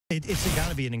It's got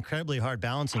to be an incredibly hard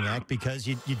balancing act because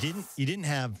you didn't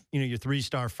have your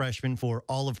 3-star freshman for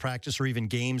all of practice or even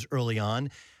games early on,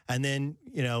 and then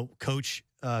coach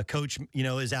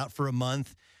is out for a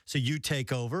month, so you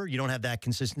take over. You don't have that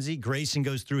consistency. Grayson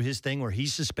goes through his thing where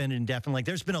he's suspended indefinitely. Like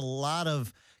there's been a lot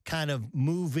of kind of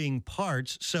moving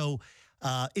parts. So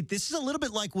this is a little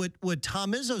bit like what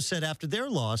Tom Izzo said after their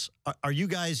loss. Are you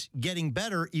guys getting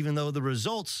better even though the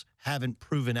results haven't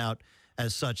proven out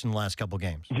as such in the last couple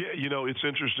games? Yeah, it's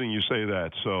interesting you say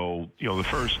that. So, the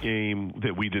first game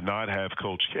that we did not have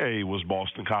Coach K was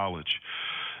Boston College.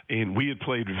 And we had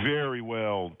played very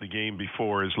well the game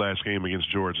before his last game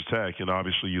against Georgia Tech. And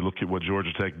obviously you look at what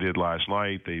Georgia Tech did last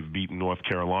night. They've beaten North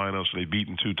Carolina, so they've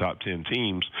beaten 2 top 10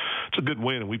 teams. It's a good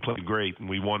win, and we played great, and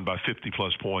we won by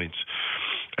 50-plus points.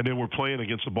 And then we're playing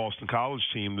against the Boston College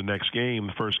team the next game.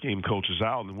 The first game coach is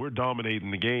out, and we're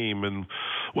dominating the game. And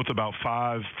with about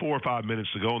 4 or 5 minutes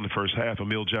to go in the first half,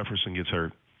 Emil Jefferson gets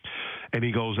hurt. And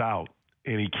he goes out,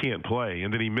 and he can't play.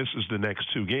 And then he misses the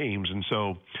next 2 games. And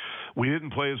so we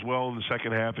didn't play as well in the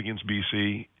second half against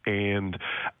BC. And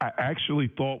I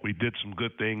actually thought we did some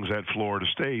good things at Florida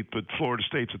State, but Florida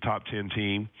State's a top 10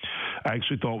 team. I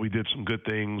actually thought we did some good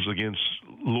things against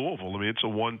Louisville. I mean, it's a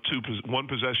one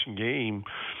possession game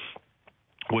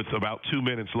with about 2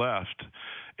 minutes left,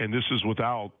 and this is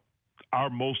without our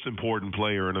most important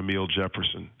player in Emil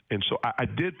Jefferson. And so I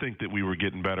did think that we were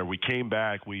getting better. We came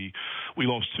back. We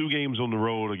lost 2 games on the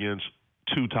road against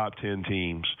 2 top 10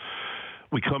 teams.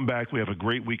 We come back. We have a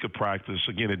great week of practice.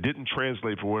 Again, it didn't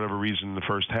translate for whatever reason in the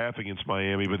first half against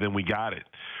Miami, but then we got it.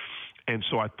 And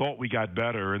so I thought we got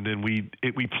better, and then we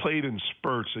played in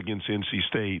spurts against NC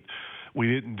State. We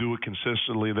didn't do it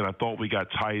consistently. Then I thought we got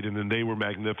tight, and then they were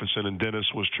magnificent, and Dennis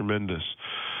was tremendous.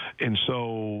 And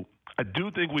so I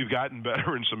do think we've gotten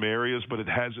better in some areas, but it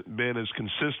hasn't been as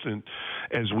consistent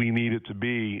as we need it to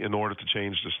be in order to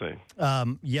change this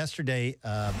thing. Yesterday,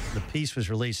 the piece was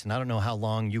released, and I don't know how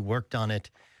long you worked on it,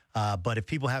 but if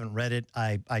people haven't read it,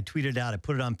 I tweeted it out. I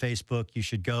put it on Facebook. You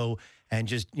should go and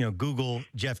just Google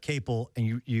Jeff Capel,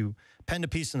 and you penned a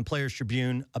piece in the Players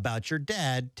Tribune about your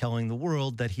dad telling the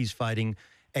world that he's fighting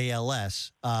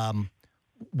ALS.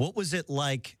 What was it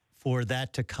like for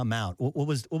that to come out? What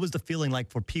was the feeling like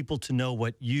for people to know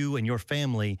what you and your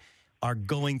family are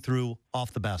going through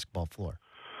off the basketball floor?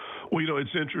 Well,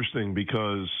 it's interesting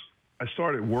because I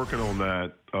started working on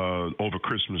that over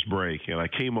Christmas break, and I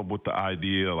came up with the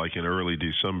idea like in early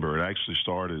December. It actually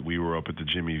started, we were up at the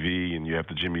Jimmy V, and you have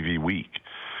the Jimmy V week.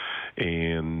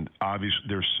 And obviously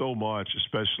there's so much,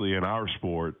 especially in our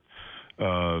sport,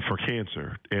 for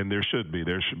cancer, and there should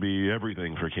be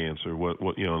everything for cancer.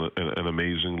 An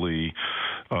amazingly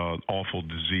awful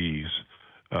disease,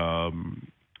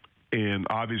 and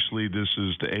obviously this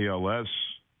is the ALS.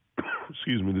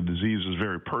 Excuse me, the disease is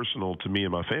very personal to me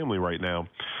and my family right now.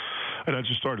 And I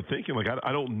just started thinking,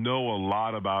 I don't know a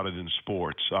lot about it in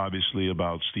sports. Obviously,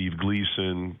 about Steve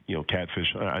Gleason,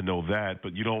 catfish. I know that,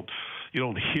 but you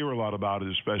don't hear a lot about it,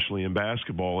 especially in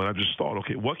basketball. And I just thought,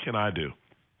 okay, what can I do?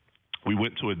 We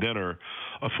went to a dinner,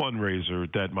 a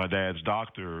fundraiser that my dad's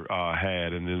doctor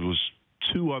had, and there was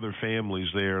 2 other families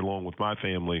there along with my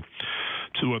family,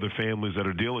 2 other families that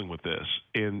are dealing with this.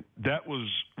 And that was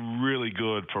really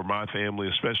good for my family,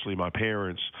 especially my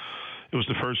parents. It was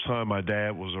the first time my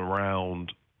dad was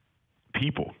around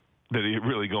people that he had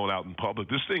really gone out in public.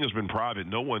 This thing has been private.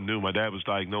 No one knew. My dad was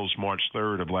diagnosed March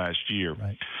 3rd of last year.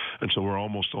 Right. And so we're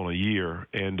almost on a year.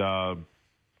 And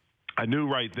I knew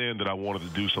right then that I wanted to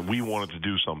do something. We wanted to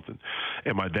do something.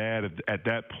 And my dad, at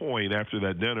that point, after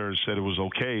that dinner, said it was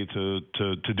okay to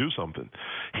do something.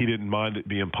 He didn't mind it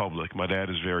being public. My dad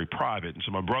is very private. And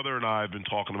so my brother and I have been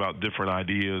talking about different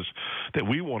ideas that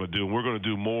we want to do. And we're going to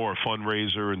do more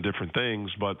fundraiser and different things.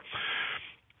 But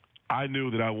I knew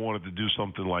that I wanted to do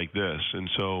something like this. And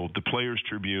so the Players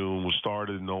Tribune was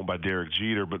started and owned by Derek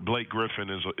Jeter, but Blake Griffin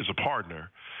is a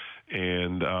partner.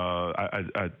 And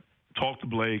I talked to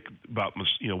Blake about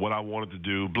what I wanted to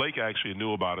do. Blake actually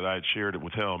knew about it. I had shared it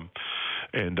with him,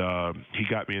 and he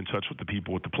got me in touch with the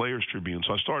people at the Players Tribune.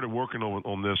 So I started working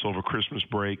on this over Christmas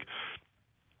break.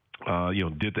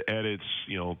 Did the edits.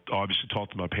 Obviously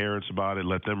talked to my parents about it,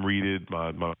 let them read it.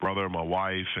 My brother, my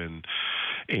wife, and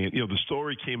the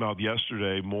story came out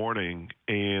yesterday morning.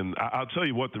 And I'll tell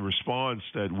you what, the response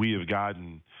that we have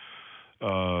gotten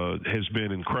has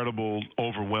been incredible,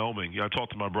 overwhelming. I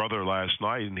talked to my brother last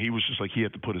night, and he was just like he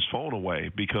had to put his phone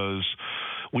away because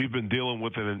we've been dealing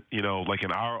with it, in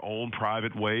our own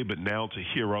private way. But now to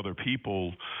hear other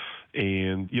people,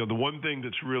 And, the one thing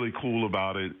that's really cool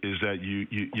about it is that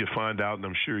you find out, and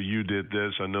I'm sure you did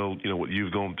this, I know, what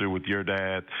you've gone through with your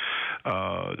dad,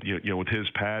 with his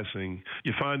passing,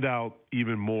 you find out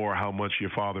even more how much your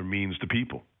father means to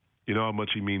people. You know how much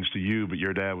he means to you, but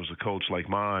your dad was a coach like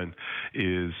mine,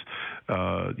 you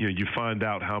find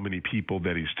out how many people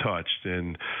that he's touched.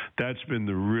 And that's been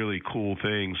the really cool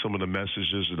thing. Some of the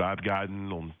messages that I've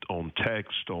gotten on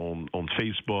text, on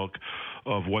Facebook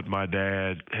of what my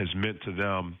dad has meant to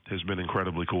them has been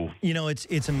incredibly cool.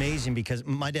 It's amazing because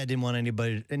my dad didn't want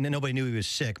anybody, and nobody knew he was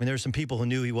sick. I mean, there were some people who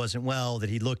knew he wasn't well,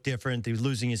 that he looked different, that he was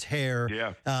losing his hair.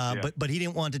 But he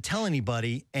didn't want to tell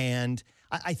anybody. And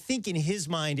I think in his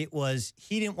mind it was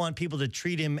he didn't want people to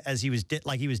treat him as he was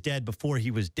like he was dead before he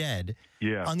was dead.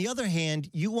 Yeah. On the other hand,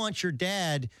 you want your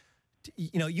dad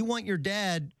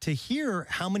to hear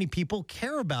how many people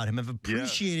care about him, have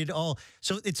appreciated all.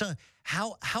 So it's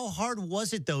how hard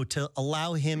was it though to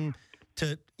allow him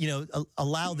to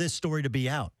allow this story to be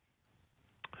out?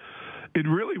 It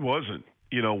really wasn't.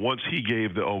 Once he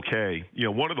gave the okay,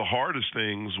 one of the hardest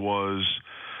things was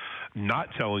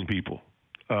not telling people.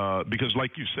 Because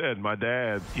like you said, my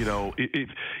dad,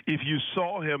 if you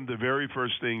saw him, the very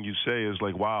first thing you say is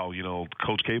like, wow,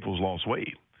 Coach Capel's lost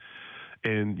weight.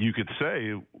 And you could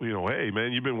say, hey,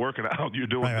 man, you've been working out, you're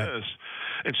doing this.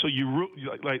 And so you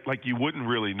wouldn't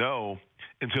really know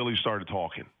until he started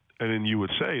talking. And then you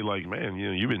would say, like, man,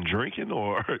 you've been drinking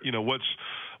or,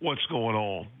 what's going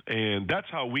on? And that's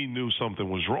how we knew something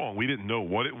was wrong. We didn't know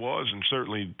what it was. And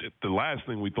certainly the last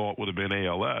thing we thought would have been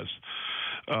ALS.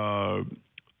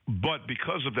 But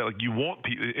because of that, you want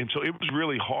people, and so it was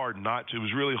really hard not to. It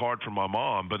was really hard for my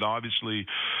mom, but obviously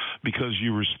because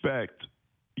you respect,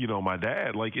 my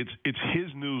dad, it's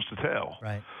his news to tell.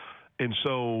 Right. And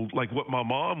so, what my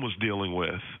mom was dealing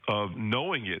with of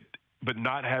knowing it, but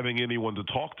not having anyone to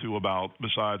talk to about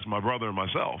besides my brother and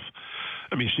myself.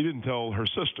 I mean, she didn't tell her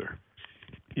sister.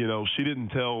 She didn't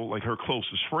tell, her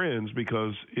closest friends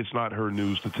because it's not her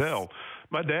news to tell.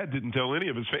 My dad didn't tell any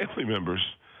of his family members.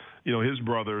 His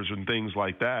brothers and things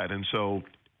like that. And so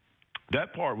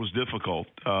that part was difficult,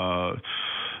 and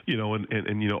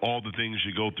all the things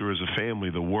you go through as a family,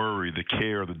 the worry, the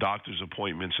care, the doctor's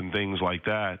appointments and things like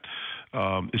that,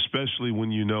 especially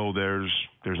when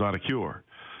there's not a cure,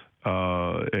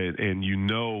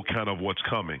 and kind of what's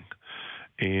coming.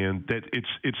 And that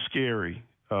it's scary.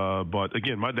 But,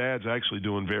 again, my dad's actually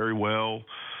doing very well.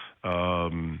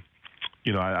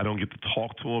 I don't get to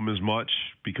talk to him as much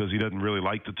because he doesn't really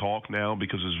like to talk now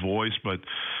because of his voice, but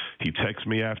he texts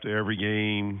me after every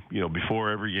game,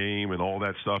 before every game and all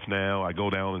that stuff now. I go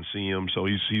down and see him. So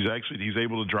he's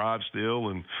able to drive still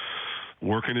and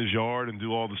work in his yard and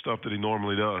do all the stuff that he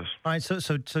normally does. All right, so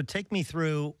take me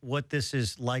through what this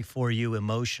is like for you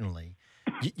emotionally.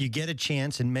 You get a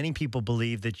chance, and many people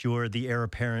believe that you're the heir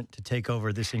apparent to take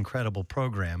over this incredible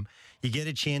program. You get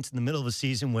a chance in the middle of a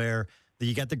season where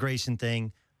you got the Grayson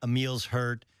thing, Emil's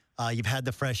hurt, you've had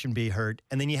the freshman be hurt,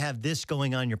 and then you have this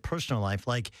going on in your personal life.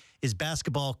 Is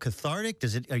basketball cathartic?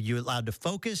 Are you allowed to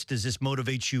focus? Does this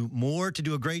motivate you more to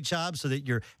do a great job so that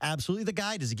you're absolutely the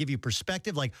guy? Does it give you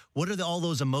perspective? What are all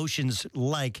those emotions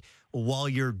like while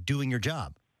you're doing your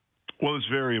job? Well, it's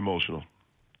very emotional.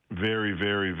 Very,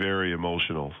 very, very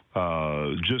emotional.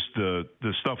 Just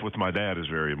the stuff with my dad is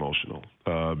very emotional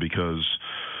because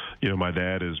my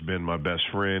dad has been my best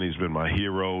friend. He's been my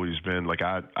hero. He's been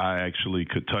I actually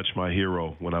could touch my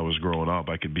hero when I was growing up.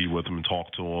 I could be with him and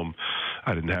talk to him.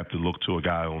 I didn't have to look to a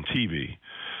guy on TV.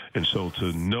 And so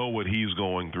to know what he's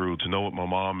going through, to know what my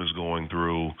mom is going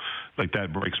through,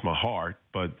 that breaks my heart.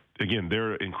 But again,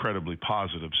 they're incredibly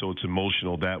positive. So it's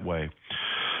emotional that way.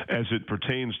 As it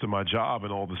pertains to my job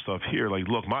and all the stuff here,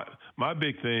 look, my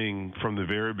big thing from the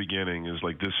very beginning is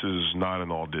this is not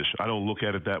an audition. I don't look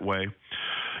at it that way.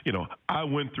 I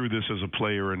went through this as a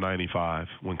player in '95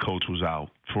 when Coach was out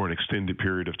for an extended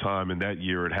period of time, and that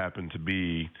year it happened to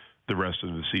be the rest of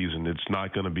the season. It's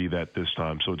not going to be that this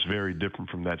time, so it's very different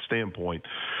from that standpoint.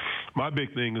 My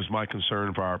big thing is my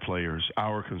concern for our players,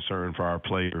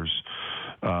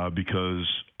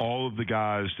 because all of the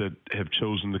guys that have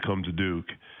chosen to come to Duke,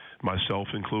 myself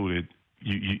included,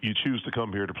 you choose to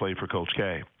come here to play for Coach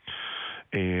K,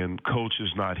 and Coach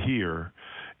is not here.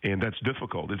 And that's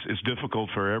difficult. It's difficult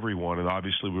for everyone, and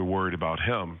obviously we're worried about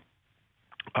him.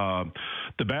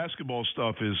 The basketball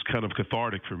stuff is kind of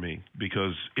cathartic for me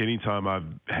because anytime I've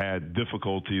had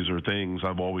difficulties or things,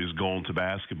 I've always gone to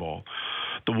basketball.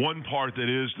 The one part that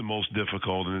is the most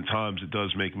difficult, and at times it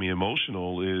does make me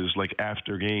emotional, is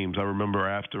after games. I remember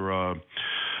after, I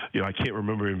can't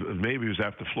remember, maybe it was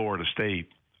after Florida State.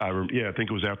 I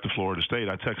think it was after Florida State.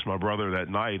 I texted my brother that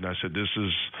night, and I said, this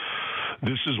is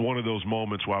This is one of those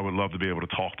moments where I would love to be able to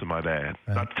talk to my dad,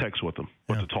 not to text with him,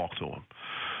 but to talk to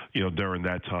him, during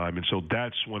that time. And so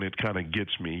that's when it kind of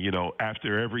gets me,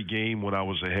 after every game when I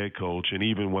was a head coach, and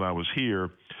even when I was here,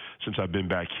 since I've been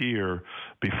back here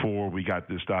before we got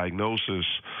this diagnosis,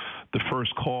 the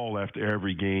first call after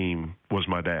every game was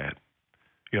my dad.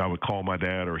 I would call my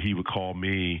dad or he would call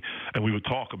me, and we would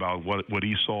talk about what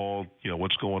he saw,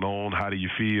 what's going on, how do you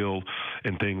feel,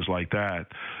 and things like that.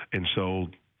 And so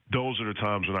those are the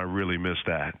times when I really miss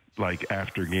that, like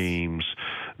after games,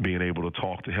 being able to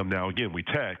talk to him. Now, again, we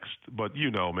text, but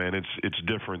man, it's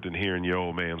different than hearing your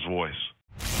old man's voice.